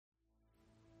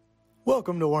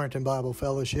Welcome to Warrenton Bible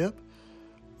Fellowship.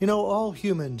 You know, all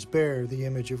humans bear the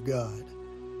image of God.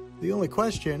 The only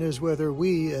question is whether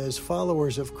we, as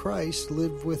followers of Christ,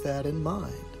 live with that in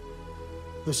mind.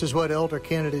 This is what Elder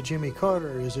Candidate Jimmy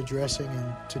Carter is addressing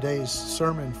in today's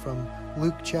sermon from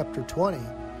Luke chapter 20,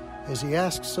 as he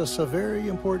asks us a very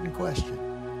important question.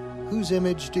 Whose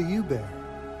image do you bear?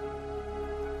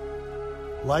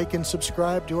 Like and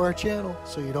subscribe to our channel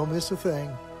so you don't miss a thing.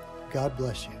 God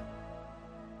bless you.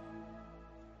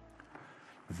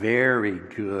 Very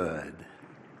good.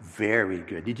 Very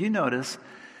good. Did you notice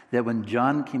that when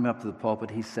John came up to the pulpit,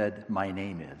 he said, "My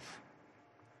name is"?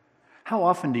 How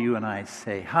often do you and I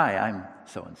say, "Hi, I'm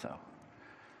so-and-so"?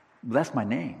 That's my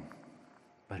name.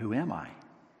 But who am I?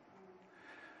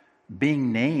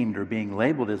 Being named or being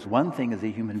labeled is one thing as a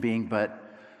human being, but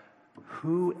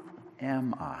who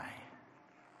am I?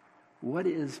 What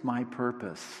is my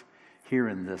purpose here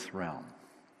in this realm?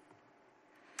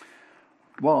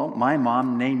 Well, my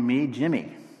mom named me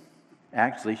Jimmy.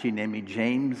 Actually, she named me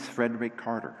James Frederick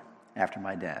Carter, after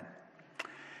my dad.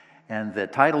 And the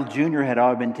title Junior had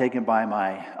already been taken by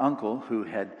my uncle, who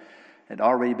had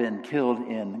already been killed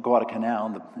in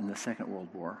Guadalcanal in the Second World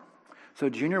War. So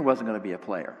Junior wasn't going to be a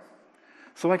player.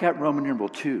 So I got Roman numeral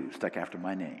 2 stuck after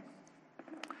my name.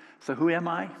 So who am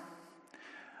I?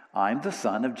 I'm the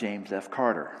son of James F.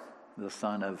 Carter, the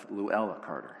son of Luella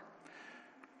Carter.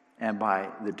 And by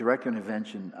the direct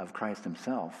intervention of Christ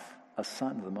himself, a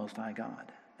son of the Most High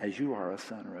God, as you are a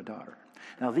son or a daughter.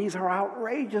 Now, these are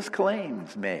outrageous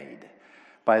claims made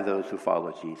by those who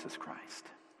follow Jesus Christ.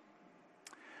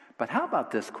 But how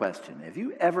about this question? Have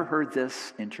you ever heard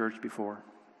this in church before?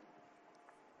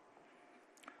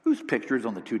 Whose picture is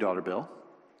on the $2 bill?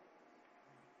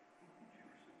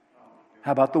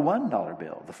 How about the $1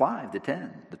 bill, the 5, the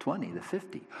 10, the 20, the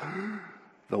 50,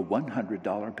 the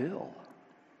 $100 bill?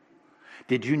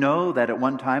 Did you know that at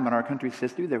one time in our country's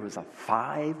history there was a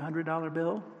 $500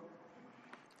 bill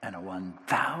and a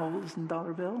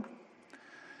 $1,000 bill?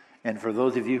 And for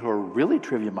those of you who are really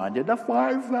trivia-minded, a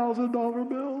 $5,000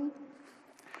 bill.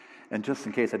 And just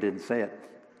in case I didn't say it,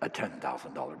 a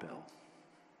 $10,000 bill.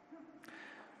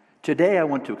 Today I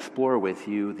want to explore with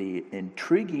you the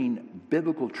intriguing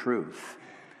biblical truth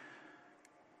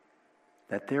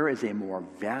that there is a more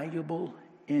valuable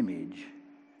image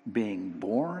being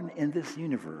born in this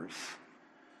universe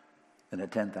than a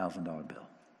 $10,000 bill.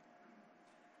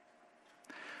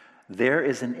 There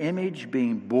is an image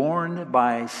being born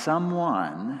by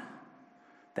someone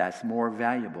that's more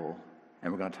valuable,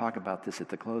 and we're going to talk about this at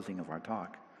the closing of our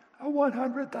talk. A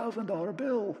 $100,000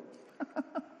 bill. A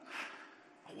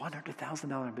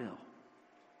 $100,000 bill.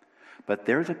 But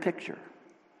there's a picture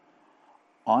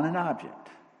on an object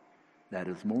that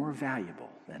is more valuable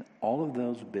than all of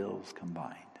those bills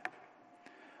combined.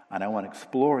 And I want to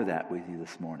explore that with you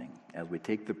this morning as we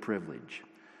take the privilege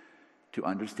to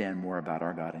understand more about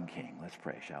our God and King. Let's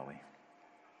pray, shall we?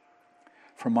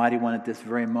 For Mighty One, at this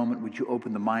very moment, would you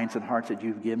open the minds and hearts that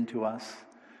you've given to us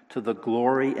to the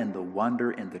glory and the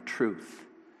wonder and the truth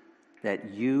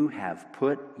that you have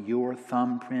put your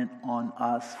thumbprint on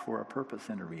us for a purpose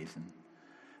and a reason,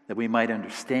 that we might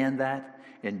understand that,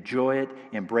 enjoy it,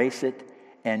 embrace it,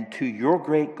 and to your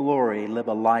great glory live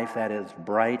a life that is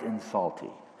bright and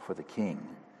salty for the King.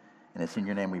 And it's in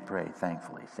your name we pray,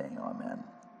 thankfully, saying amen.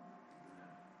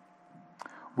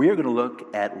 We are going to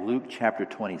look at Luke chapter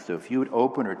 20. So if you would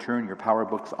open or turn your power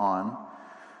books on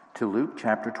to Luke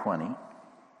chapter 20.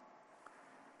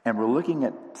 And we're looking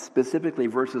at specifically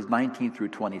verses 19 through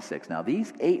 26. Now,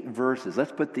 these 8 verses,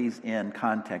 let's put these in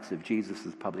context of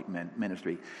Jesus' public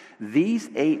ministry.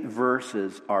 These 8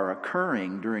 verses are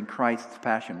occurring during Christ's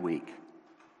Passion Week.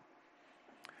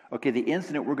 Okay, the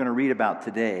incident we're going to read about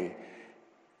today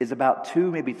is about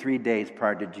 2, maybe 3 days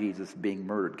prior to Jesus being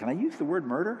murdered. Can I use the word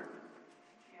murder?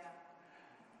 Yeah.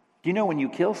 Do you know when you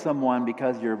kill someone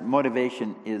because your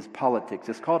motivation is politics,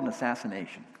 it's called an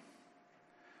assassination.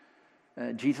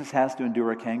 Jesus has to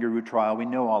endure a kangaroo trial. We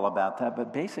know all about that.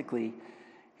 But basically,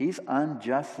 he's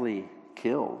unjustly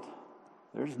killed.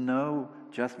 There's no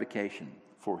justification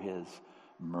for his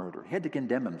murder. He had to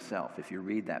condemn himself if you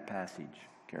read that passage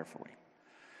carefully.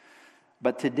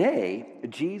 But today,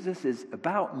 Jesus is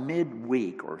about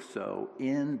midweek or so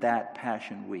in that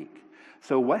Passion Week.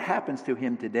 So what happens to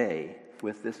him today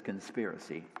with this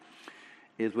conspiracy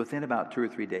is within about 2 or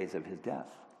 3 days of his death.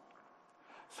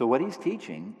 So what he's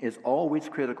teaching is always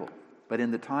critical, but in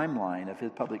the timeline of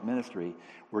his public ministry,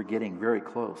 we're getting very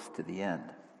close to the end.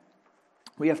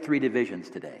 We have 3 divisions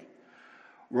today.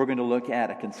 We're going to look at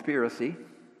a conspiracy,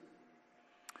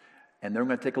 and then we're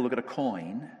going to take a look at a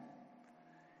coin,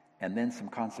 and then some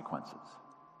consequences.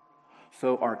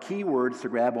 So our key words to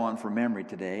grab on for memory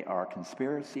today are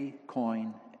conspiracy,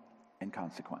 coin, and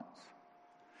consequence.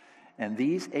 And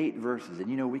these 8 verses,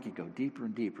 and we could go deeper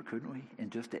and deeper, couldn't we? In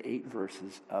just the 8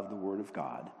 verses of the Word of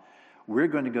God. We're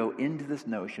going to go into this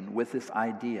notion with this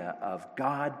idea of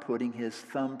God putting his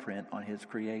thumbprint on his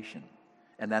creation.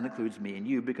 And that includes me and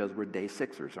you because we're day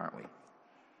 6ers, aren't we?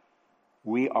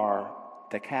 We are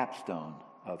the capstone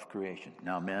of creation.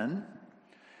 Now, men,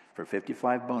 for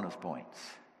 55 bonus points,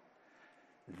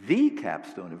 the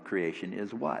capstone of creation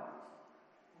is what?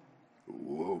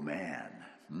 Whoa, man.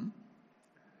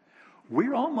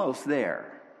 We're almost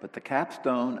there, but the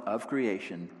capstone of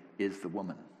creation is the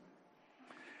woman.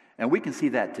 And we can see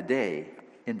that today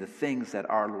in the things that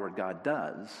our Lord God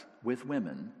does with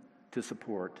women to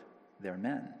support their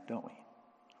men, don't we?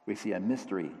 We see a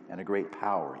mystery and a great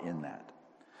power in that.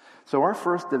 So our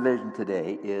first division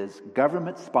today is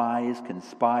government spies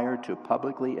conspire to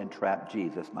publicly entrap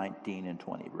Jesus, 19 and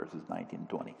 20, verses 19 and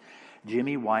 20.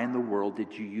 Jimmy, why in the world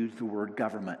did you use the word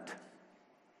government?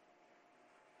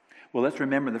 Well, let's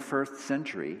remember the first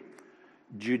century,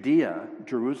 Judea,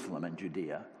 Jerusalem and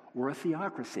Judea, were a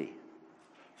theocracy.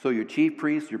 So your chief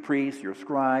priests, your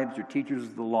scribes, your teachers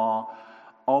of the law,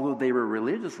 although they were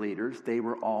religious leaders, they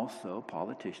were also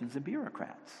politicians and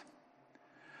bureaucrats.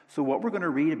 So what we're going to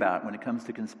read about when it comes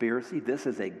to conspiracy, this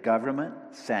is a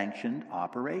government-sanctioned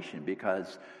operation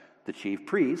because the chief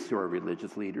priests, who are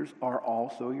religious leaders, are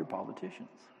also your politicians.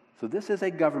 So this is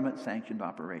a government-sanctioned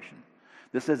operation.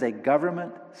 This is a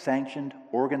government-sanctioned,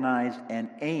 organized, and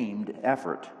aimed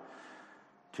effort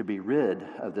to be rid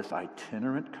of this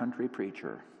itinerant country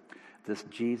preacher, this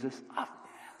Jesus of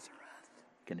Nazareth.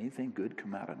 Can anything good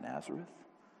come out of Nazareth?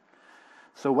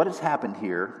 So what has happened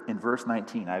here in verse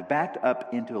 19? I've backed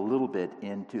up into a little bit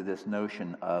into this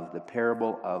notion of the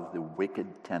parable of the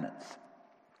wicked tenants.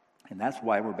 And that's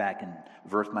why we're back in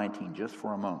verse 19 just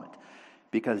for a moment.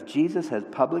 Because Jesus has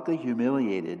publicly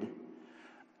humiliated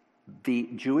the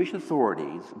Jewish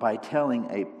authorities by telling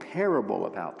a parable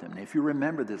about them. And if you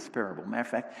remember this parable, matter of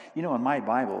fact, in my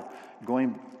Bible,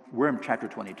 we're in chapter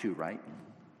 22, right?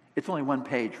 It's only one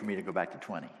page for me to go back to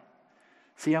 20.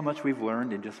 See how much we've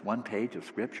learned in just one page of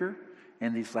Scripture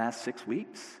in these last 6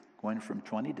 weeks, going from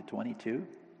 20 to 22?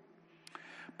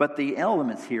 But the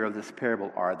elements here of this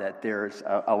parable are that there's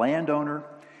a landowner.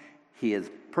 He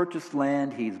has purchased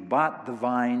land, he's bought the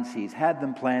vines, he's had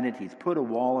them planted, he's put a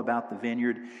wall about the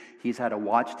vineyard, he's had a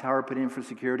watchtower put in for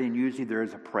security, and usually there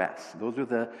is a press. Those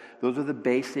are the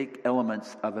basic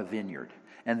elements of a vineyard.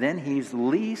 And then he's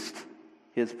leased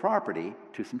his property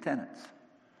to some tenants.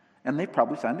 And they've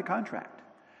probably signed a contract.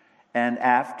 And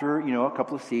after, a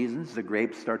couple of seasons, the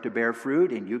grapes start to bear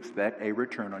fruit, and you expect a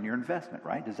return on your investment,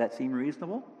 right? Does that seem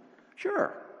reasonable?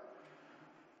 Sure.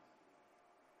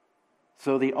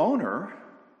 So the owner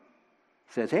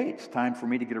says, hey, it's time for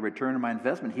me to get a return on my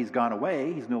investment. He's gone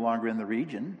away. He's no longer in the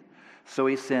region. So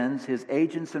he sends his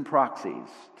agents and proxies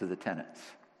to the tenants.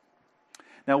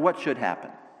 Now, what should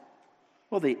happen?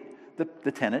 Well, the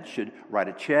tenants should write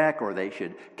a check, or they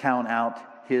should count out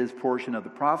his portion of the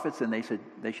profits, and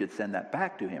they should send that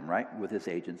back to him, right, with his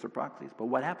agents or proxies. But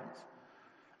what happens?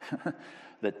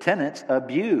 The tenants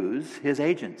abuse his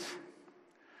agents.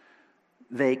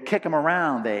 They kick him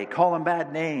around, they call him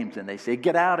bad names, and they say,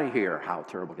 get out of here. How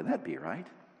terrible can that be, right?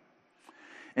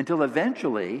 Until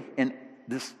eventually, and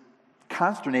this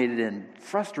consternated and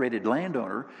frustrated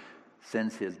landowner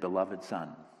sends his beloved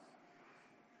son.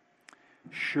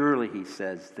 Surely, he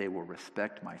says, they will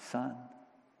respect my son.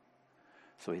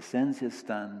 So he sends his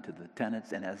son to the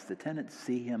tenants, and as the tenants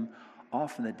see him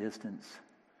off in the distance,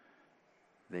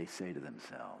 they say to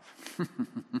themselves,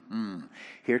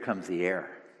 here comes the heir.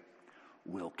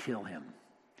 We'll kill him,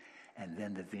 and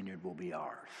then the vineyard will be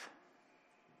ours.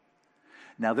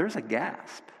 Now there's a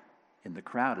gasp in the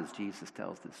crowd as Jesus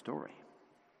tells this story.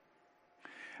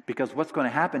 Because what's going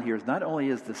to happen here is not only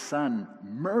is the son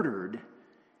murdered,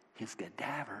 his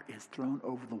cadaver is thrown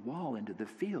over the wall into the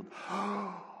field.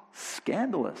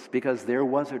 Scandalous, because there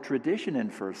was a tradition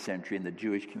in first century in the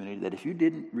Jewish community that if you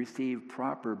didn't receive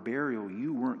proper burial,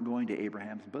 you weren't going to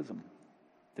Abraham's bosom,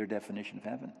 their definition of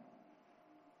heaven.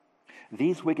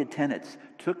 These wicked tenants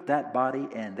took that body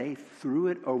and they threw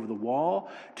it over the wall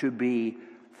to be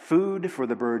food for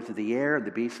the birds of the air and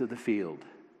the beasts of the field.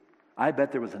 I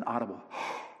bet there was an audible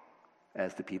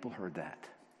as the people heard that.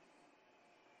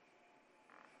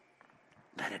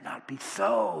 Let it not be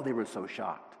so. They were so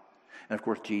shocked. And of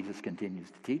course, Jesus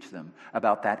continues to teach them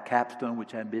about that capstone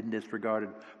which had been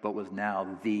disregarded, but was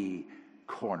now the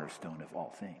cornerstone of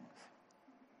all things.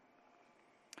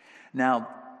 Now,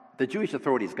 the Jewish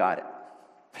authorities got it.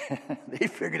 They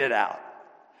figured it out.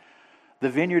 The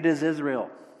vineyard is Israel.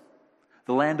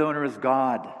 The landowner is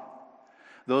God.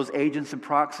 Those agents and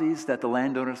proxies that the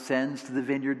landowner sends to the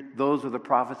vineyard, those are the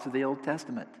prophets of the Old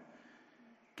Testament.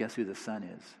 Guess who the Son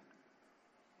is?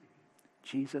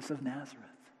 Jesus of Nazareth.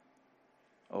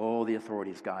 Oh, the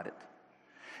authorities got it.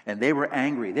 And they were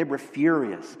angry. They were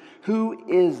furious. Who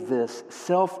is this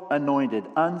self-anointed,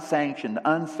 unsanctioned,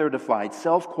 uncertified,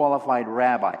 self-qualified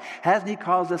rabbi? Hasn't he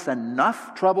caused us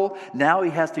enough trouble? Now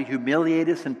he has to humiliate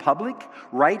us in public,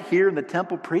 right here in the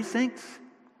temple precincts?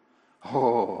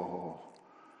 Oh,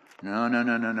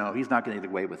 no. He's not going to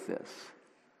get away with this.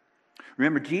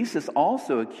 Remember, Jesus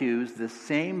also accused this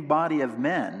same body of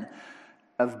men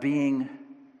of being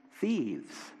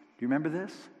thieves. Do you remember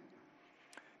this?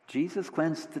 Jesus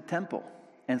cleansed the temple,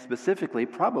 and specifically,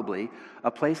 probably,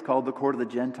 a place called the Court of the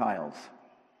Gentiles.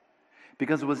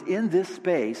 Because it was in this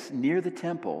space near the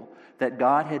temple that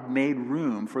God had made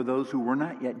room for those who were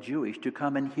not yet Jewish to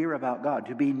come and hear about God,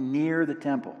 to be near the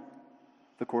temple,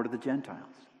 the Court of the Gentiles.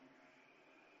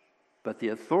 But the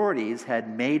authorities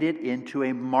had made it into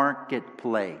a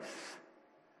marketplace.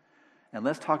 And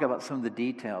let's talk about some of the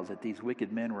details that these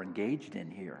wicked men were engaged in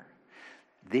here.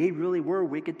 They really were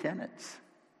wicked tenants.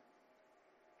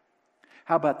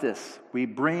 How about this? We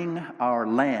bring our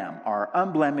lamb, our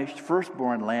unblemished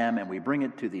firstborn lamb, and we bring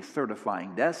it to the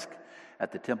certifying desk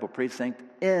at the temple precinct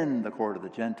in the Court of the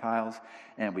Gentiles,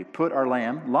 and we put our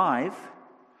lamb live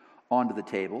onto the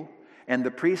table, and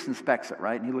the priest inspects it,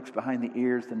 right? And he looks behind the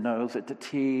ears, the nose, at the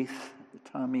teeth, the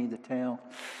tummy, the tail.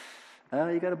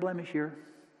 You got a blemish here.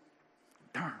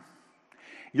 Darn.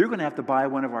 You're going to have to buy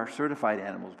one of our certified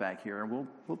animals back here, and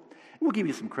we'll give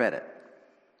you some credit.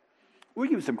 We'll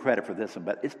give you some credit for this one,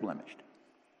 but it's blemished.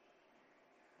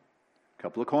 A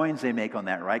couple of coins they make on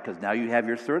that, right? Because now you have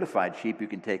your certified sheep, you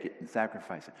can take it and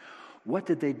sacrifice it. What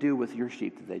did they do with your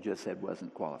sheep that they just said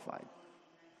wasn't qualified?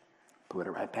 Put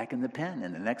it right back in the pen,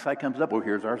 and the next guy comes up,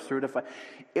 here's our certified.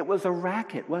 It was a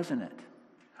racket, wasn't it?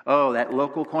 Oh, that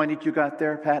local coin that you got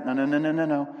there, Pat?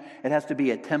 No. It has to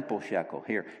be a temple shekel.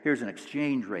 Here's an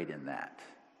exchange rate in that.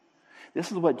 This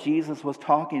is what Jesus was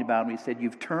talking about when he said,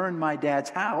 you've turned my dad's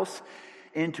house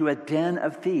into a den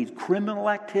of thieves. Criminal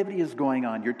activity is going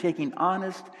on. You're taking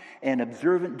honest and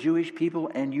observant Jewish people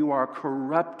and you are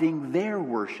corrupting their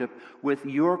worship with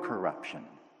your corruption.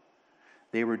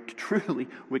 They were truly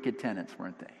wicked tenants,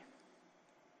 weren't they?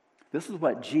 This is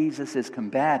what Jesus is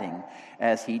combating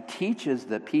as he teaches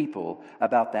the people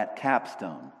about that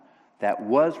capstone that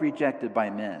was rejected by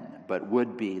men, but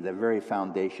would be the very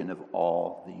foundation of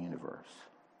all the universe.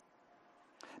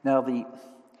 Now,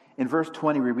 in verse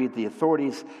 20, we read, the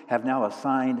authorities have now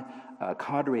assigned a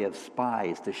cadre of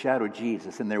spies to shadow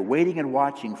Jesus, and they're waiting and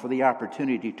watching for the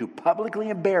opportunity to publicly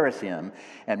embarrass him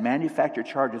and manufacture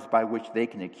charges by which they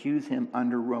can accuse him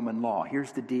under Roman law.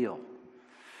 Here's the deal.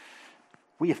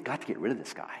 We have got to get rid of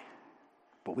this guy,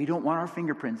 but we don't want our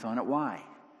fingerprints on it. Why?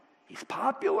 He's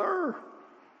popular.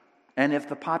 And if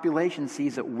the population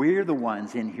sees that we're the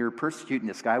ones in here persecuting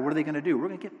this guy, what are they going to do? We're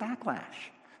going to get backlash,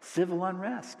 civil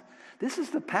unrest. This is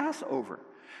the Passover.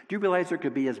 Do you realize there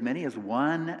could be as many as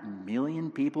 1 million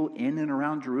people in and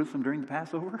around Jerusalem during the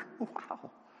Passover?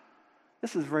 Wow.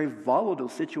 This is a very volatile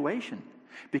situation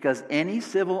because any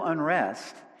civil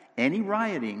unrest, any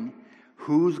rioting,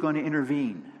 who's going to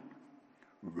intervene?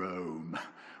 Rome.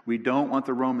 We don't want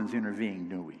the Romans intervening,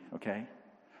 do we? Okay?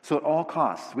 So at all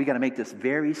costs, we got to make this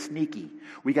very sneaky.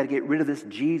 We got to get rid of this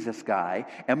Jesus guy,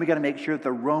 and we got to make sure that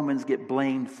the Romans get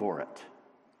blamed for it.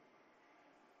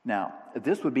 Now,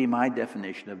 this would be my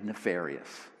definition of nefarious,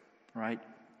 right?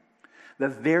 The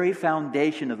very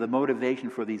foundation of the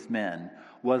motivation for these men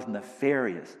was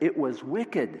nefarious. It was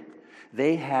wicked.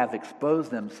 They have exposed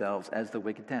themselves as the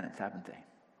wicked tenants, haven't they?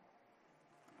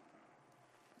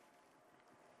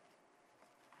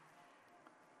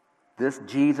 This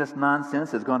Jesus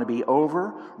nonsense is going to be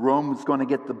over. Rome is going to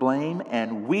get the blame,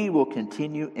 and we will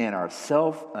continue in our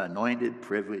self-anointed,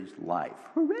 privileged life.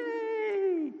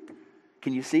 Hooray!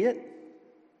 Can you see it?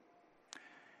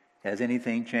 Has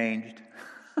anything changed?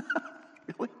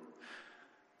 Really?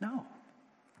 No.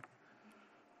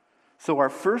 So our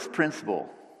first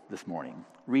principle this morning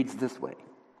reads this way.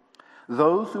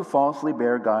 Those who falsely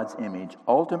bear God's image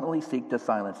ultimately seek to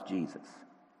silence Jesus.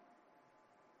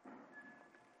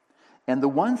 And the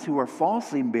ones who are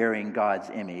falsely bearing God's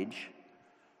image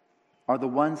are the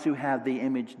ones who have the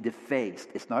image defaced.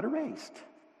 It's not erased,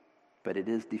 but it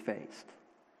is defaced.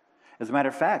 As a matter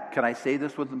of fact, can I say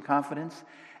this with some confidence?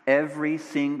 Every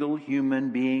single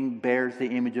human being bears the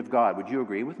image of God. Would you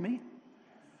agree with me?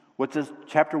 What does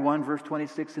chapter 1, verse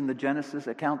 26 in the Genesis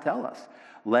account tell us?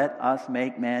 Let us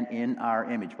make man in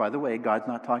our image. By the way, God's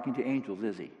not talking to angels,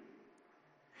 is he?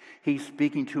 He's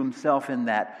speaking to himself in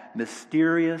that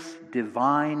mysterious,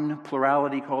 divine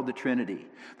plurality called the Trinity.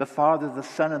 The Father, the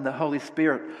Son, and the Holy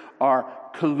Spirit are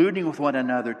colluding with one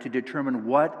another to determine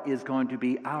what is going to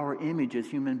be our image as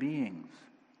human beings.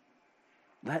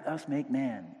 Let us make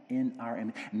man in our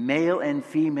image. Male and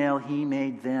female, he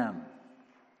made them.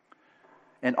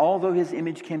 And although his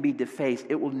image can be defaced,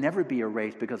 it will never be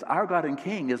erased, because our God and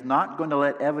King is not going to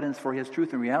let evidence for his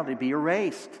truth and reality be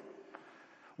erased.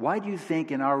 Why do you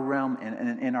think in our realm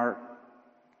and in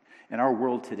our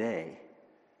world today,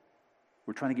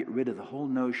 we're trying to get rid of the whole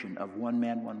notion of one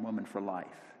man, one woman for life?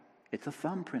 It's a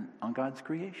thumbprint on God's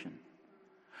creation.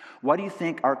 Why do you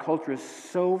think our culture is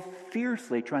so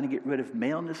fiercely trying to get rid of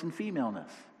maleness and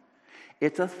femaleness?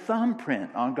 It's a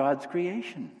thumbprint on God's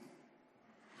creation.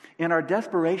 In our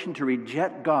desperation to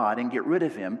reject God and get rid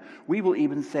of him, we will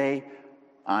even say,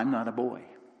 I'm not a boy.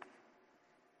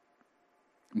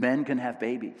 Men can have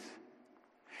babies.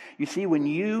 You see, when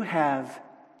you have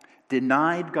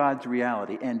denied God's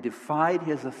reality and defied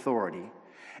his authority,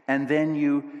 and then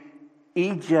you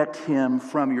eject him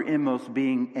from your inmost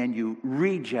being and you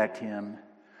reject him,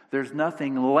 there's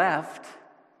nothing left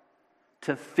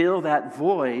to fill that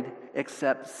void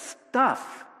except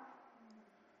stuff.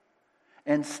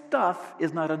 And stuff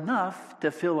is not enough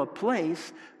to fill a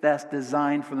place that's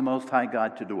designed for the Most High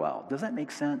God to dwell. Does that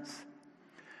make sense?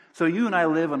 So you and I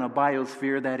live in a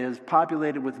biosphere that is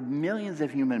populated with millions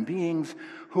of human beings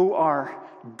who are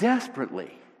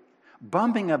desperately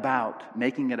bumping about,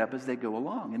 making it up as they go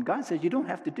along. And God says, you don't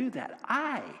have to do that.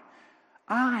 I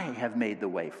have made the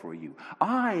way for you.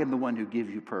 I am the one who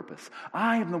gives you purpose.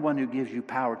 I am the one who gives you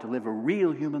power to live a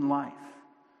real human life.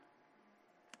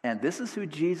 And this is who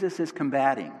Jesus is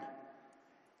combating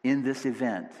in this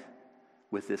event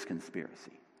with this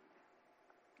conspiracy.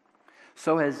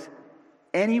 So has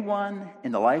anyone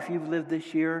in the life you've lived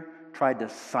this year tried to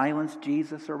silence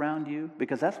Jesus around you?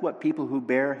 Because that's what people who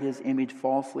bear his image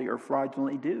falsely or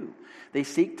fraudulently do. They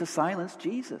seek to silence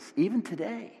Jesus, even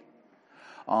today.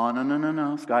 Oh,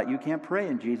 no, Scott, you can't pray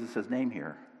in Jesus' name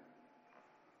here.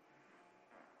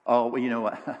 Oh, well, you know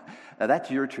what? That's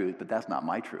your truth, but that's not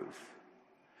my truth.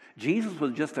 Jesus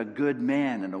was just a good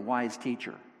man and a wise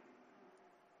teacher.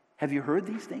 Have you heard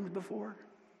these things before?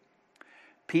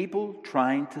 People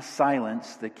trying to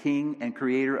silence the King and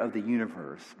Creator of the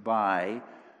universe by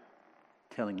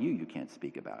telling you can't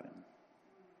speak about him.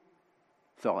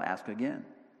 So I'll ask again,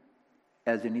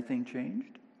 has anything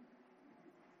changed?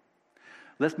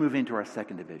 Let's move into our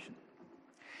second division.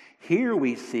 Here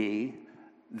we see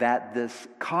that this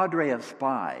cadre of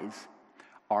spies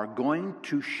are going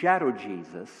to shadow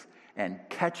Jesus and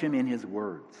catch him in his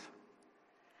words.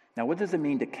 Now, what does it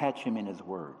mean to catch him in his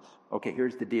words? Okay,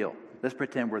 here's the deal. Let's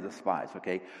pretend we're the spies,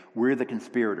 okay? We're the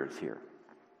conspirators here.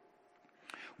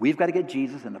 We've got to get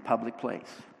Jesus in a public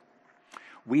place.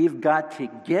 We've got to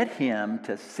get him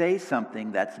to say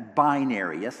something that's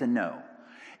binary, yes and no.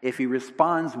 If he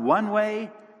responds one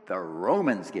way, the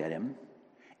Romans get him.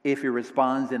 If he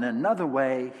responds in another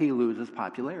way, he loses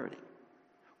popularity.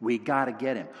 We got to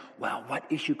get him. Well, what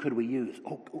issue could we use?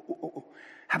 Oh.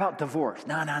 How about divorce?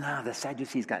 No. The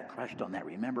Sadducees got crushed on that,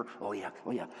 remember? Oh, yeah.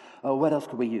 Oh, what else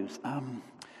could we use?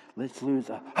 Let's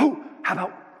lose. How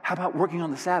about working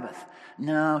on the Sabbath?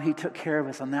 No, he took care of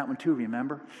us on that one too,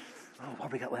 remember? Oh, what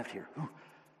have we got left here?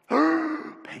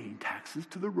 Paying taxes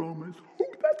to the Romans. Oh,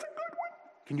 that's a good one.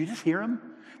 Can you just hear them?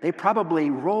 They probably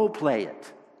role play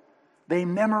it. They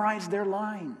memorize their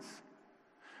lines.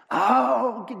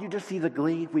 Oh, can you just see the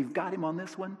glee? We've got him on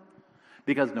this one.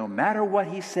 Because no matter what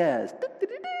he says,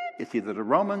 it's either the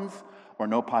Romans or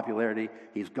no popularity.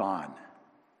 He's gone.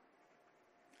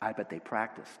 I bet they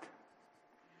practiced.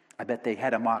 I bet they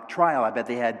had a mock trial. I bet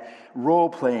they had role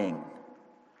playing.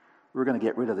 We're going to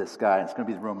get rid of this guy. It's going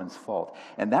to be the Romans' fault.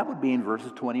 And that would be in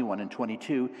verses 21 and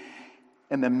 22.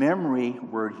 And the memory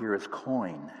word here is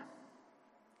coin.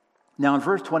 Now in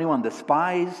verse 21, the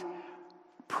spies'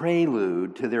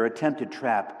 prelude to their attempted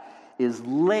trap is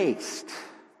laced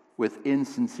with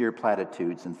insincere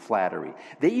platitudes and flattery.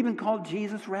 They even called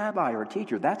Jesus rabbi or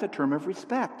teacher. That's a term of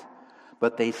respect.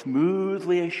 But they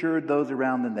smoothly assured those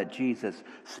around them that Jesus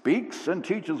speaks and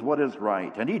teaches what is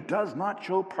right. And he does not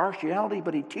show partiality,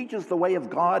 but he teaches the way of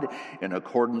God in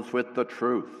accordance with the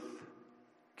truth.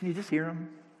 Can you just hear them?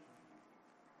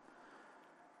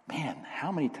 Man,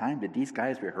 how many times did these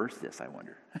guys rehearse this, I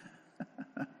wonder?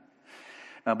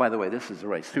 Now, by the way, this is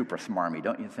really super smarmy,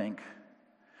 don't you think?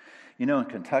 You know, in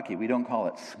Kentucky, we don't call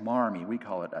it smarmy. We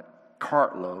call it a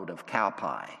cartload of cow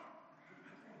pie.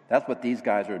 That's what these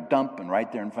guys are dumping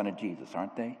right there in front of Jesus,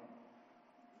 aren't they?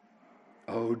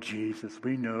 Oh, Jesus,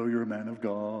 we know you're a man of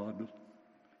God.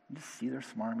 You just see their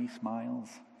smarmy smiles.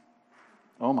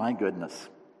 Oh my goodness.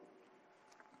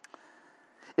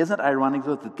 Isn't it ironic,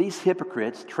 though, that these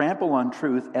hypocrites trample on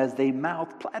truth as they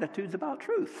mouth platitudes about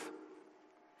truth?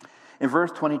 In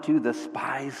verse 22, the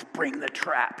spies spring the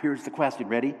trap. Here's the question.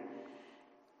 Ready?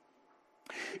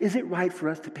 Is it right for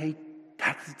us to pay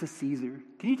taxes to Caesar?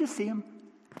 Can you just see him?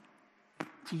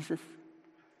 Jesus.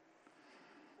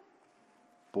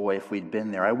 Boy, if we'd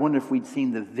been there, I wonder if we'd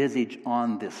seen the visage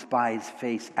on the spy's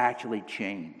face actually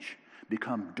change,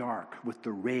 become dark with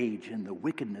the rage and the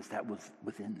wickedness that was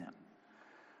within them.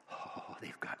 Oh,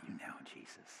 they've got you now,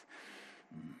 Jesus.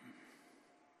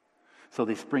 So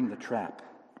they spring the trap.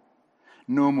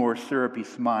 No more syrupy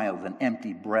smiles and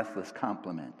empty, breathless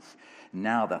compliments.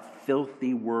 Now the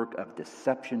filthy work of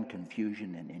deception,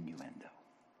 confusion, and innuendo.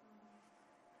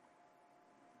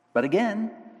 But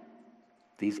again,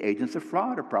 these agents of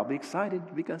fraud are probably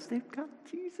excited because they've got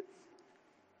Jesus.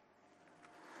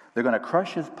 They're going to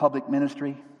crush his public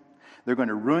ministry. They're going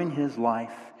to ruin his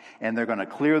life. And they're going to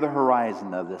clear the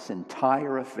horizon of this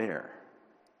entire affair.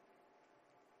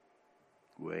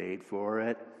 Wait for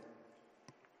it.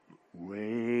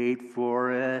 Wait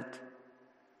for it.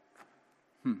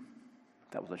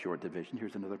 That was a short division.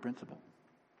 Here's another principle.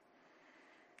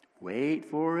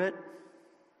 Wait for it.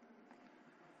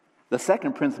 The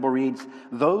second principle reads,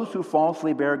 those who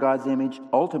falsely bear God's image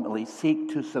ultimately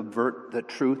seek to subvert the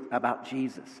truth about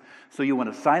Jesus. So you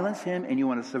want to silence him and you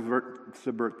want to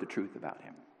subvert the truth about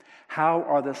him. How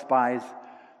are the spies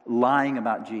lying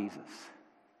about Jesus?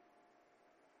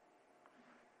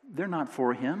 They're not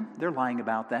for him. They're lying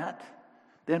about that.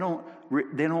 They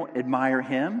don't admire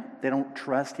him. They don't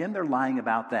trust him. They're lying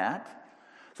about that.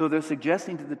 So they're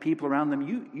suggesting to the people around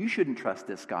them, you shouldn't trust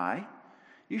this guy.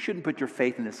 You shouldn't put your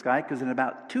faith in this guy because in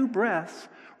about 2 breaths,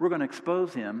 we're going to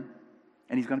expose him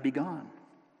and he's going to be gone.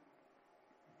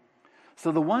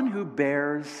 So the one who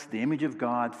bears the image of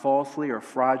God falsely or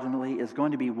fraudulently is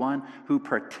going to be one who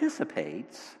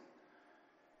participates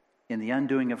in the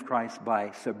undoing of Christ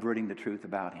by subverting the truth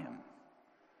about him.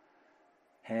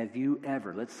 Have you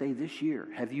ever, let's say this year,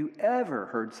 have you ever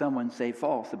heard someone say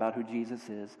false about who Jesus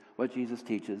is, what Jesus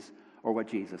teaches, or what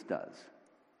Jesus does?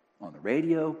 On the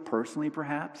radio, personally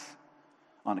perhaps,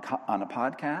 on a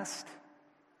podcast?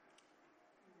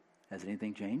 Has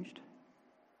anything changed?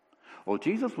 Well,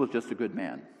 Jesus was just a good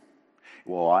man.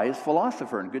 Well, I is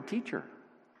philosopher and good teacher.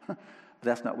 But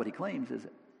that's not what he claims, is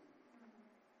it?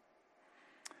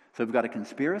 So we've got a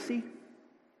conspiracy.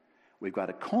 We've got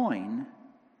a coin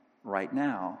right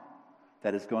now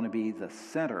that is going to be the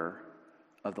center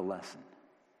of the lesson.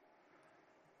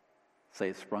 Say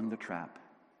it sprung the trap.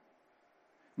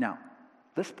 Now,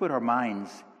 let's put our minds,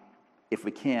 if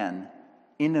we can,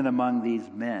 in and among these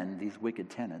men, these wicked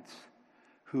tenants,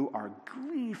 who are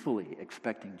gleefully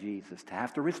expecting Jesus to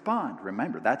have to respond.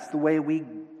 Remember, that's the way we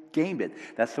gamed it.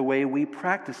 That's the way we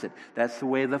practice it. That's the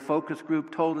way the focus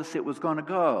group told us it was going to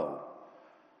go.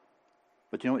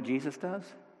 But you know what Jesus does?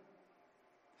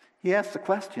 He asks the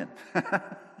question.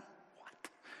 What?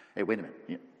 Hey, wait a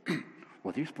minute.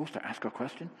 Was he supposed to ask a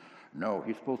question? No,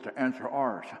 he's supposed to answer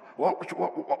ours.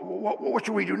 What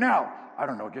should we do now? I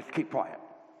don't know, just keep quiet.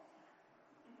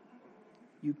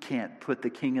 You can't put the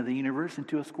king of the universe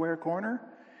into a square corner.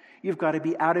 You've got to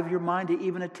be out of your mind to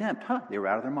even attempt. They were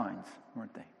out of their minds,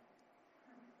 weren't they?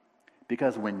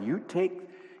 Because when you take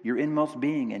your inmost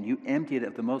being and you empty it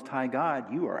of the Most High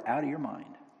God, you are out of your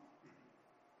mind.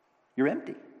 You're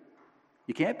empty.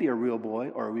 You can't be a real boy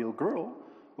or a real girl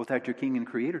without your King and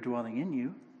Creator dwelling in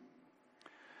you.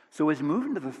 So as we move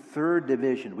into the third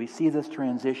division, we see this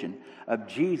transition of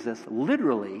Jesus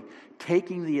literally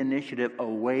taking the initiative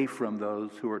away from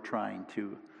those who are trying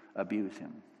to abuse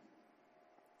him.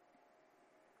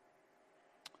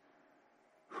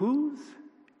 Whose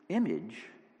image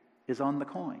is on the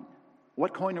coin?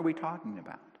 What coin are we talking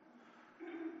about?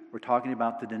 We're talking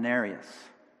about the denarius.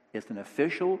 It's an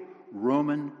official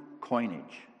Roman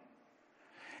coinage.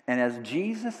 And as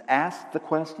Jesus asked the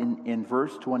question in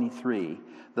verse 23,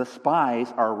 the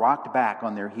spies are rocked back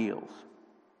on their heels.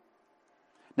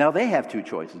 Now they have 2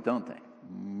 choices, don't they?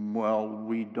 Well,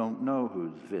 we don't know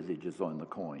whose visage is on the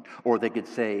coin. Or they could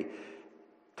say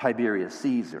Tiberius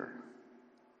Caesar.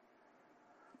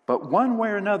 But one way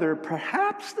or another,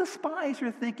 perhaps the spies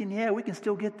are thinking, yeah, we can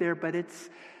still get there, but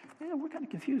we're kind of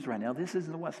confused right now. This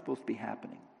isn't what's supposed to be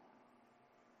happening.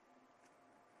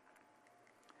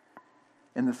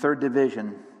 In the third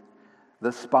division,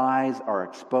 the spies are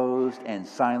exposed and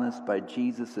silenced by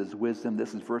Jesus' wisdom.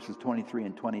 This is verses 23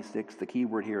 and 26. The key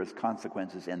word here is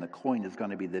consequences, and the coin is going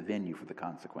to be the venue for the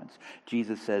consequence.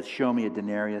 Jesus says, show me a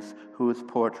denarius whose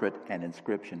portrait and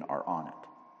inscription are on it.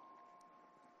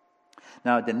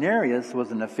 Now, a denarius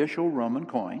was an official Roman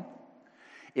coin.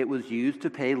 It was used to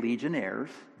pay legionnaires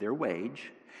their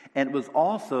wage, and it was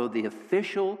also the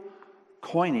official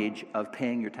coinage of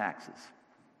paying your taxes.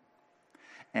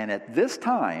 And at this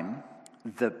time,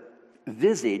 the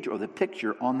visage or the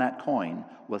picture on that coin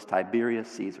was Tiberius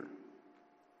Caesar.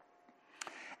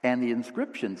 And the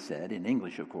inscription said, in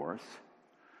English of course,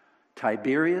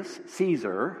 Tiberius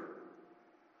Caesar,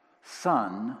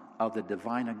 son of the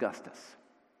divine Augustus.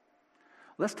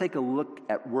 Let's take a look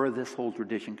at where this whole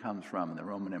tradition comes from in the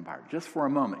Roman Empire, just for a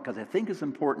moment, because I think it's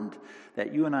important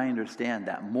that you and I understand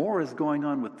that more is going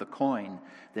on with the coin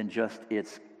than just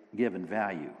its given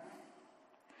value.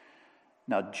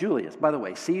 Now, Julius, by the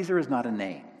way, Caesar is not a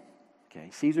name. Okay,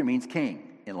 Caesar means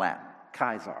king in Latin.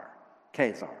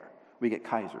 Caesar. We get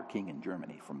Kaiser, king in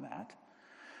Germany, from that.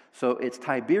 So it's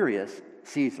Tiberius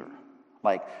Caesar,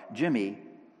 like Jimmy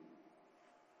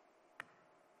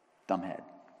Dumbhead.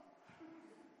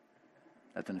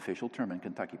 That's an official term in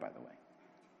Kentucky, by the way.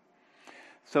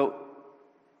 So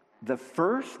the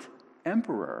first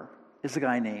emperor is a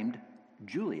guy named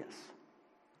Julius.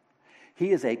 He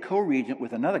is a co-regent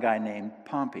with another guy named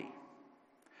Pompey.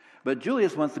 But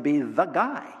Julius wants to be the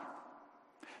guy.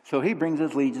 So he brings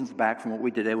his legions back from what we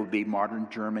today would be modern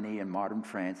Germany and modern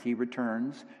France. He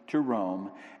returns to Rome,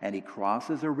 and he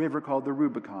crosses a river called the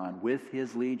Rubicon with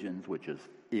his legions, which is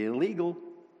illegal.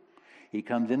 He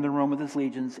comes into Rome with his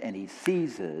legions, and he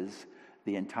seizes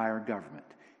the entire government.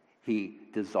 He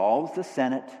dissolves the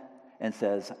Senate and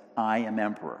says, I am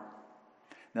emperor.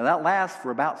 Now that lasts for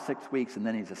about 6 weeks, and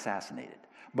then he's assassinated.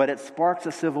 But it sparks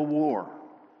a civil war.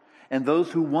 And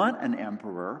those who want an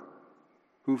emperor,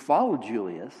 who followed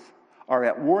Julius, are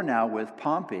at war now with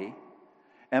Pompey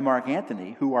and Mark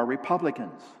Antony, who are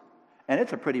Republicans. And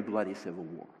it's a pretty bloody civil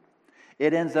war.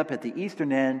 It ends up at the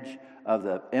eastern edge of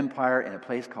the empire in a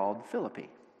place called Philippi.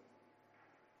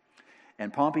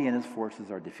 And Pompey and his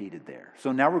forces are defeated there.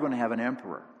 So now we're going to have an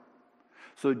emperor.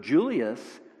 So Julius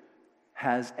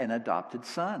has an adopted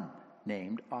son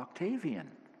named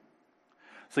Octavian.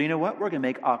 So you know what? We're going to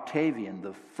make Octavian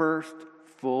the first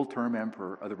full-term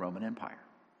emperor of the Roman Empire.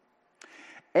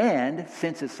 And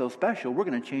since it's so special, we're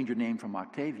going to change your name from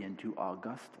Octavian to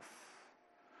Augustus,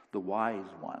 the wise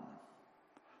one,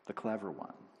 the clever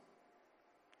one.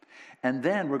 And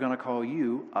then we're going to call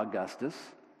you Augustus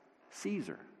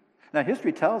Caesar. Now,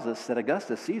 history tells us that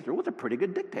Augustus Caesar was a pretty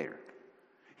good dictator.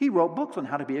 He wrote books on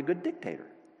how to be a good dictator.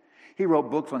 He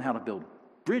wrote books on how to build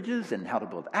bridges and how to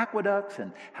build aqueducts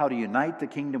and how to unite the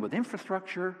kingdom with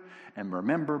infrastructure and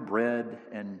remember bread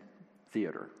and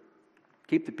theater.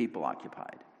 Keep the people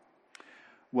occupied.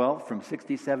 Well, from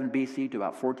 67 BC to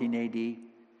about 14 AD,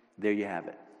 there you have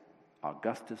it.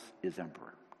 Augustus is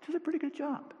emperor, which is a pretty good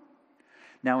job.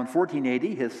 Now in 14 AD,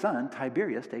 his son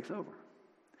Tiberius takes over.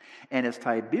 And it's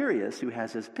Tiberius who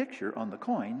has his picture on the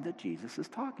coin that Jesus is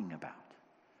talking about.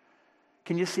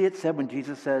 Can you see it said when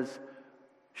Jesus says,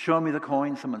 show me the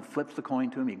coin, someone flips the coin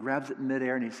to him, he grabs it in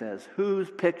midair and he says, whose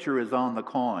picture is on the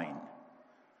coin?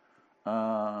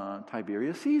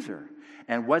 Tiberius Caesar.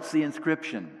 And what's the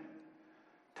inscription?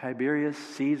 Tiberius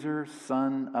Caesar,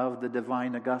 son of the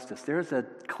divine Augustus. There's a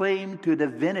claim to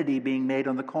divinity being made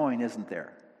on the coin, isn't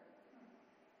there?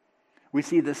 We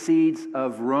see the seeds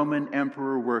of Roman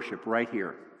emperor worship right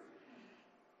here.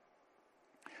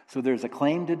 So there's a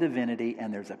claim to divinity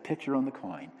and there's a picture on the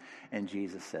coin. And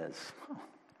Jesus says,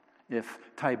 if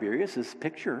Tiberius is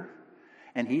picture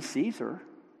and he's Caesar,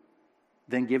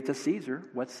 then give to Caesar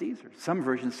what's Caesar's. Some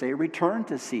versions say return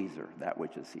to Caesar that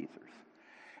which is Caesar's.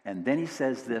 And then he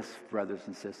says this, brothers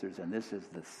and sisters, and this is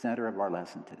the center of our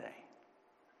lesson today.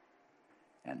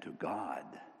 And to God,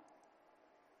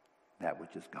 that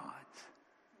which is God's.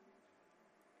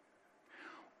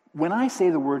 When I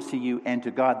say the words to you, and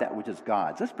to God, that which is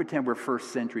God's, let's pretend we're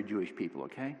first century Jewish people,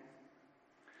 okay?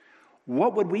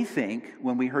 What would we think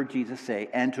when we heard Jesus say,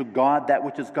 and to God, that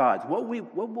which is God's? Well,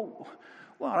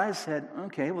 I said,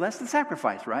 okay, well, that's the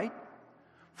sacrifice, right?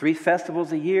 3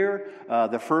 festivals a year,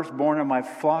 the firstborn of my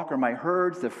flock or my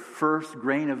herds, the first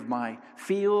grain of my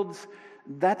fields,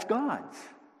 that's God's.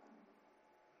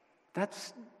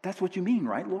 That's what you mean,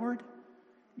 right, Lord?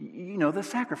 You know, the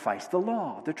sacrifice, the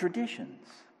law, the traditions.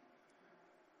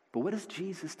 But what is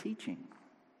Jesus teaching?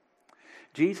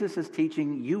 Jesus is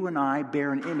teaching you and I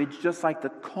bear an image just like the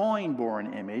coin bore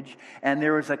an image, and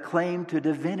there is a claim to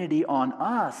divinity on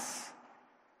us.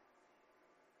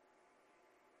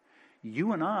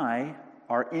 You and I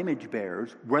are image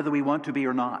bearers, whether we want to be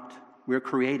or not. We're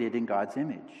created in God's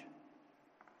image.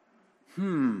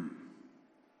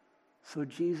 So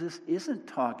Jesus isn't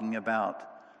talking about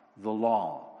the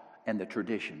law and the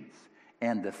traditions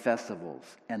and the festivals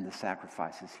and the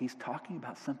sacrifices. He's talking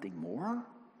about something more.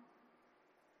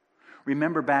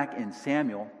 Remember back in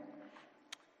Samuel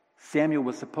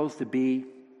was supposed to be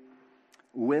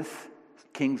with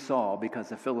King Saul because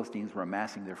the Philistines were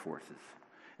amassing their forces.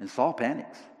 And Saul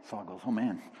panics. Saul goes, oh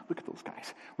man, look at those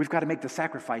guys. We've got to make the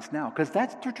sacrifice now, because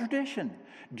that's the tradition.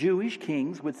 Jewish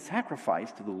kings would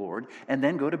sacrifice to the Lord and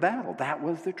then go to battle. That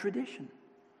was the tradition.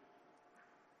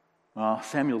 Well,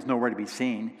 Samuel's nowhere to be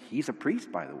seen. He's a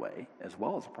priest, by the way, as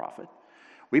well as a prophet.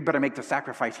 We better make the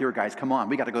sacrifice here, guys. Come on,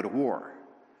 we got to go to war.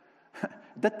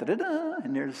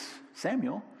 And there's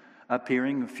Samuel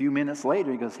appearing a few minutes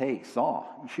later. He goes, hey,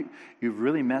 Saul, you've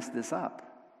really messed this up.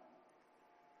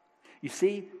 You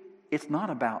see, it's not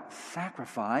about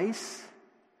sacrifice.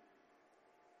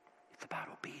 It's about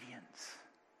obedience.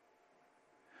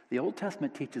 The Old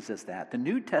Testament teaches us that. The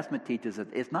New Testament teaches us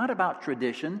it's not about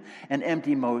tradition and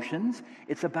empty motions.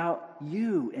 It's about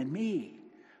you and me.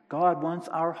 God wants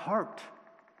our heart.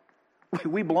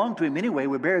 We belong to Him anyway.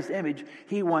 We bear His image.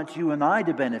 He wants you and I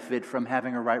to benefit from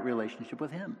having a right relationship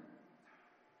with Him.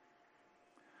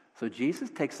 So Jesus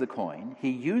takes the coin. He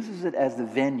uses it as the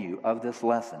venue of this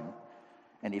lesson.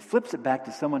 And He flips it back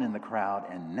to someone in the crowd.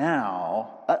 And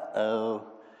now,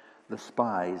 the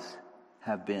spies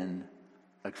have been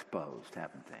exposed,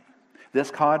 haven't they?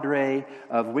 This cadre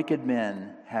of wicked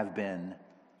men have been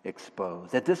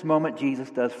exposed. At this moment, Jesus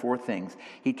does 4 things.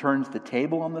 He turns the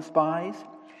table on the spies.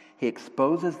 He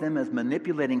exposes them as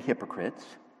manipulating hypocrites.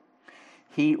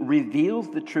 He reveals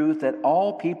the truth that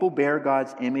all people bear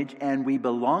God's image and we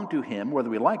belong to Him, whether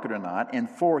we like it or not. And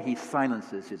 4, He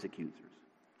silences His accusers.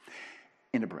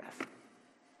 In a breath.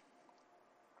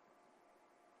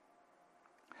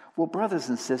 Well, brothers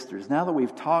and sisters, now that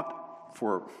we've talked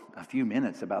for a few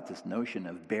minutes about this notion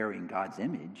of bearing God's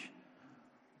image,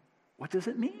 what does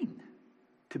it mean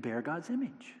to bear God's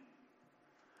image?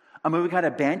 I mean, we kind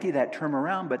of banty that term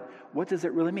around, but what does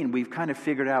it really mean? We've kind of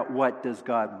figured out what does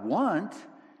God want.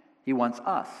 He wants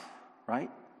us, right?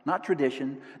 Not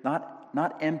tradition,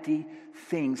 not empty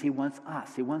things. He wants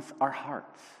us. He wants our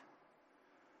hearts.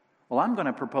 Well, I'm going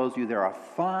to propose to you there are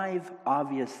 5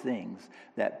 obvious things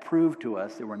that prove to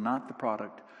us that we're not the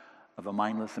product of a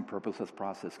mindless and purposeless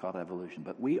process called evolution,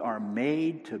 but we are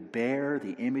made to bear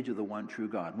the image of the one true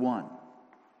God. 1,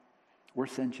 we're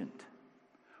sentient.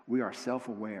 We are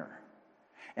self-aware.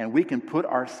 And we can put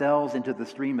ourselves into the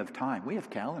stream of time. We have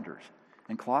calendars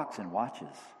and clocks and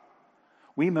watches.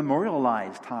 We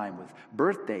memorialize time with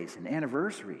birthdays and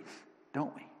anniversaries,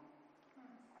 don't we?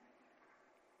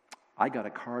 I got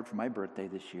a card for my birthday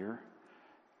this year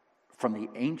from the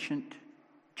ancient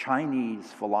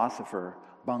Chinese philosopher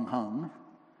Beng Heng,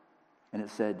 and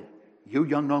it said, "You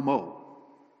young no mo."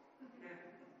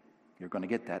 You're going to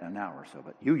get that in an hour or so,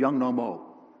 but "You young no mo."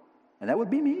 And that would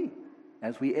be me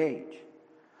as we age.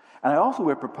 And I also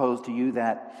would propose to you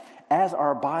that as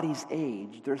our bodies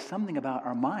age, there's something about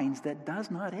our minds that does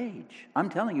not age. I'm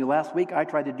telling you, last week I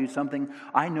tried to do something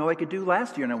I know I could do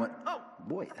last year, and I went, oh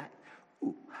boy,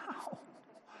 wow.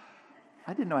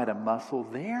 I didn't know I had a muscle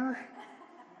there.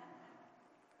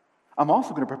 I'm also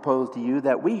going to propose to you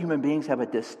that we human beings have a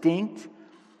distinct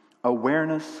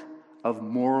awareness of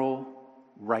moral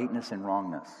rightness and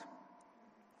wrongness.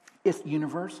 It's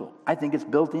universal. I think it's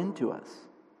built into us.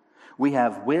 We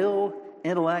have will,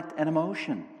 intellect, and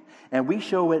emotion. And we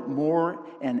show it more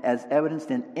and as evidence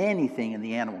than anything in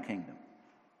the animal kingdom.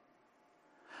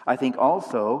 I think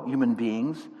also human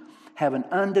beings have an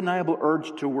undeniable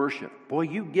urge to worship. Boy,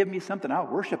 you give me something, I'll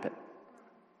worship it.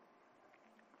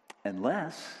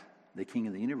 Unless the King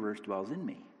of the universe dwells in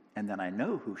me, and then I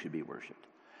know who should be worshipped.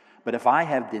 But if I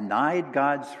have denied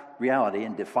God's reality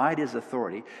and defied His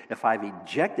authority, if I've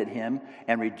ejected Him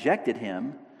and rejected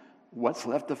Him, what's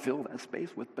left to fill that space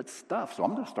with but stuff? So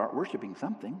I'm going to start worshiping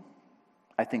something.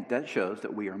 I think that shows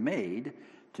that we are made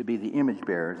to be the image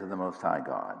bearers of the Most High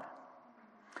God.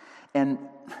 And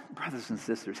brothers and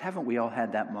sisters, haven't we all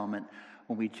had that moment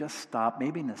when we just stop,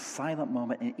 maybe in a silent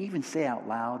moment, and even say out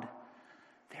loud,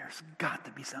 there's got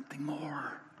to be something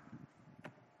more.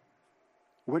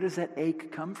 Where does that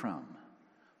ache come from?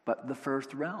 But the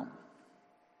first realm.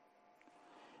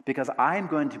 Because I'm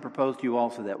going to propose to you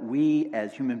also that we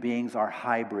as human beings are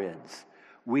hybrids.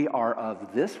 We are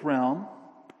of this realm,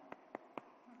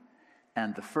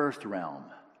 and the first realm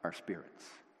are spirits.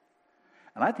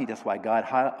 And I think that's why God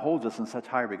holds us in such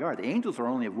high regard. The angels are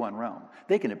only of one realm.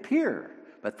 They can appear,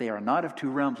 but they are not of 2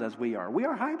 realms as we are. We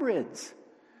are hybrids.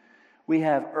 We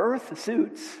have earth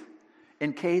suits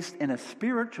encased in a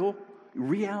spiritual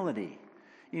reality.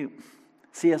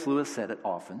 C.S. Lewis said it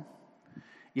often.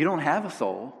 You don't have a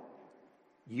soul.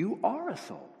 You are a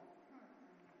soul.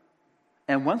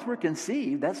 And once we're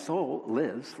conceived, that soul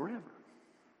lives forever,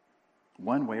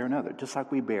 one way or another, just like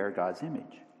we bear God's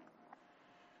image.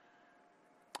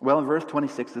 Well, in verse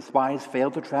 26, the spies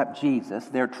failed to trap Jesus.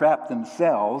 They're trapped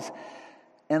themselves,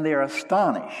 and they are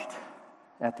astonished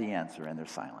at the answer, and they're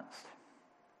silenced.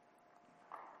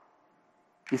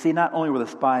 You see, not only were the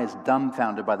spies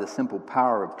dumbfounded by the simple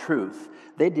power of truth,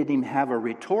 they didn't even have a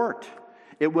retort.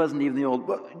 It wasn't even the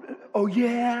old, oh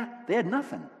yeah, they had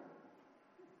nothing.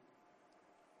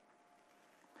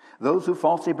 Those who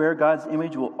falsely bear God's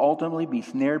image will ultimately be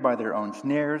snared by their own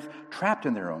snares, trapped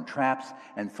in their own traps,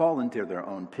 and fall into their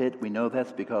own pit. We know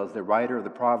that's because the writer of the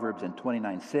Proverbs in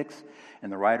 29:6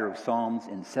 and the writer of Psalms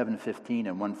in 7:15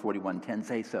 and 141:10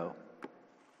 say so.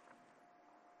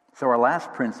 So our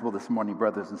last principle this morning,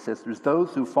 brothers and sisters,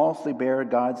 those who falsely bear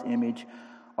God's image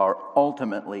are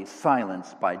ultimately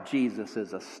silenced by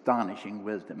Jesus' astonishing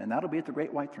wisdom. And that'll be at the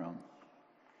great white throne.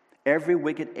 Every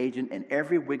wicked agent and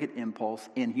every wicked impulse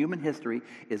in human history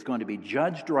is going to be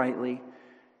judged rightly,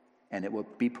 and it will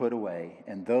be put away.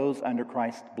 And those under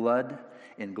Christ's blood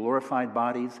in glorified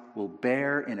bodies will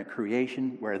bear in a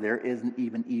creation where there isn't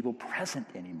even evil present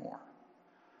anymore.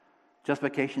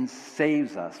 Justification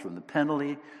saves us from the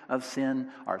penalty of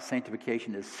sin. Our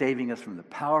sanctification is saving us from the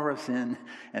power of sin.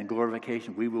 And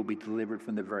glorification, we will be delivered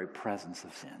from the very presence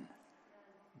of sin.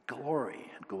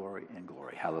 Glory and glory and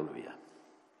glory. Hallelujah.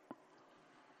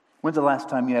 When's the last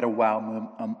time you had a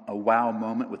wow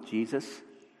moment with Jesus?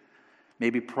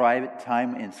 Maybe private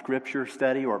time in scripture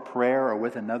study or prayer or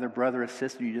with another brother or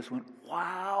sister. You just went,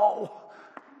 wow,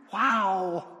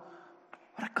 wow,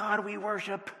 what a God we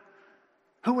worship.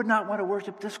 Who would not want to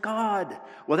worship this God?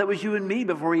 Well, that was you and me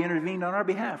before he intervened on our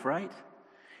behalf, right?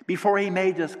 Before he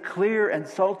made us clear and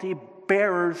salty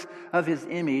bearers of his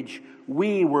image,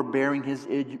 we were bearing his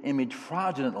image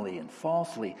fraudulently and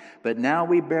falsely. But now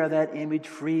we bear that image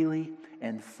freely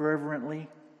and fervently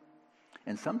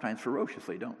and sometimes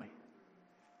ferociously, don't we?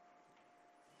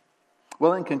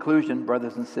 Well, in conclusion,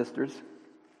 brothers and sisters,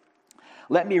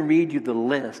 let me read you the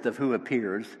list of who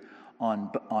appears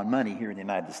on money here in the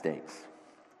United States.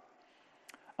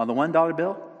 On the $1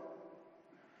 bill,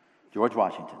 George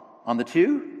Washington. On the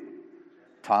 2,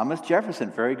 Thomas Jefferson,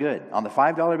 very good. On the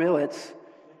 $5 bill, it's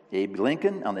Abe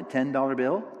Lincoln. On the $10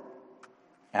 bill,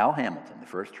 Al Hamilton, the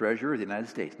first treasurer of the United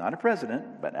States. Not a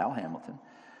president, but Al Hamilton.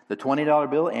 The $20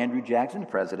 bill, Andrew Jackson, the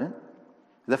president.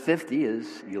 The 50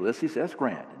 is Ulysses S.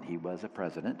 Grant, and he was a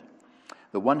president.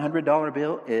 The $100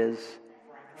 bill is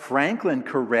Franklin,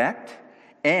 correct.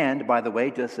 And, by the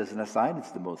way, just as an aside,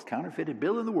 it's the most counterfeited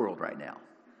bill in the world right now.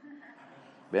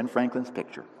 Ben Franklin's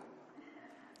picture.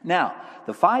 Now,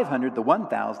 the 500, the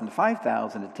 1,000, the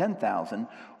 5,000, the 10,000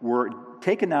 were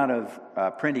taken out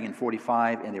of printing in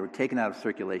 45, and they were taken out of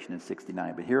circulation in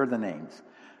 69. But here are the names.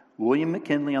 William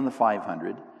McKinley on the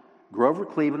 500, Grover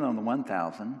Cleveland on the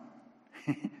 1,000.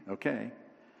 Okay.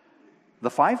 The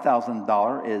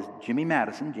 $5,000 is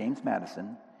James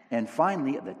Madison. And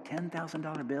finally, the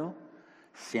 $10,000 bill,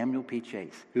 Samuel P.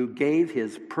 Chase, who gave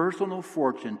his personal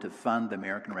fortune to fund the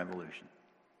American Revolution.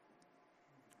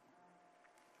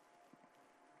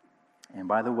 And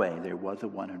by the way, there was a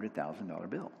 $100,000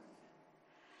 bill.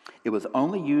 It was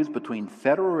only used between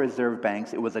Federal Reserve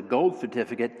banks. It was a gold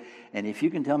certificate. And if you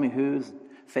can tell me whose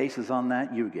face is on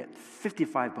that, you get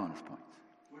 55 bonus points.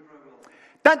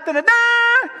 Dun, dun, dun,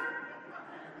 dun!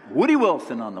 Woody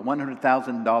Wilson on the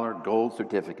 $100,000 gold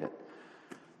certificate.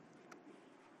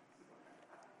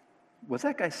 Was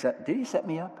that guy did he set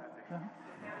me up?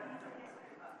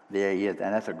 There he is.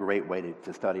 And that's a great way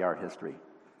to study art history.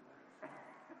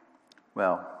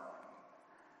 Well,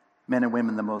 men and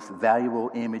women, the most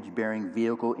valuable image-bearing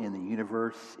vehicle in the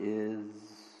universe is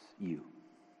you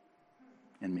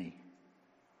and me.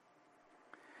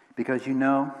 Because you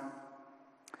know,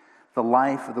 the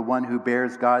life of the one who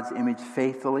bears God's image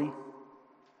faithfully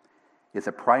is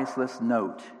a priceless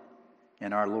note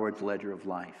in our Lord's ledger of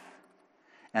life.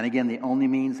 And again, the only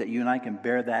means that you and I can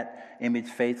bear that image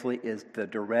faithfully is the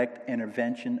direct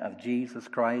intervention of Jesus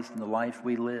Christ in the life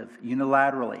we live,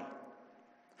 unilaterally.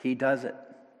 He does it.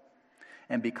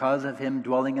 And because of him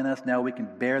dwelling in us, now we can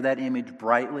bear that image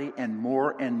brightly and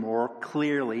more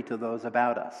clearly to those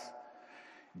about us.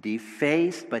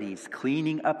 Defaced, but he's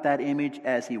cleaning up that image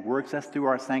as he works us through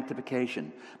our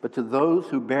sanctification. But to those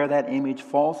who bear that image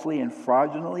falsely and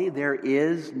fraudulently, there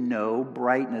is no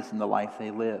brightness in the life they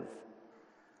live.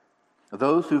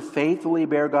 Those who faithfully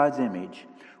bear God's image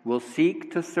will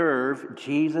seek to serve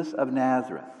Jesus of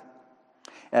Nazareth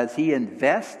as he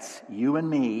invests you and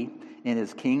me in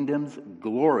his kingdom's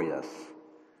glorious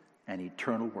and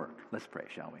eternal work. Let's pray,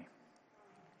 shall we?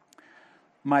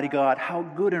 Mighty God, how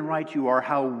good and right you are,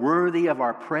 how worthy of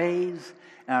our praise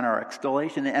and our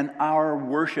extolation and our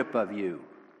worship of you.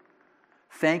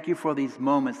 Thank you for these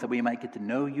moments that we might get to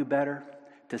know you better,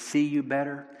 to see you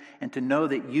better, and to know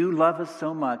that you love us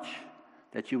so much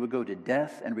that you would go to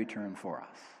death and return for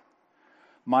us.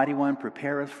 Mighty One,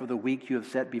 prepare us for the week you have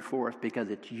set before us, because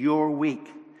it's your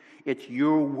week. It's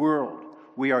your world.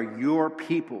 We are your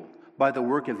people by the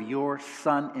work of your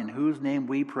Son, in whose name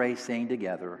we pray, saying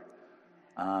together,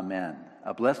 Amen.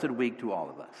 A blessed week to all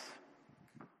of us.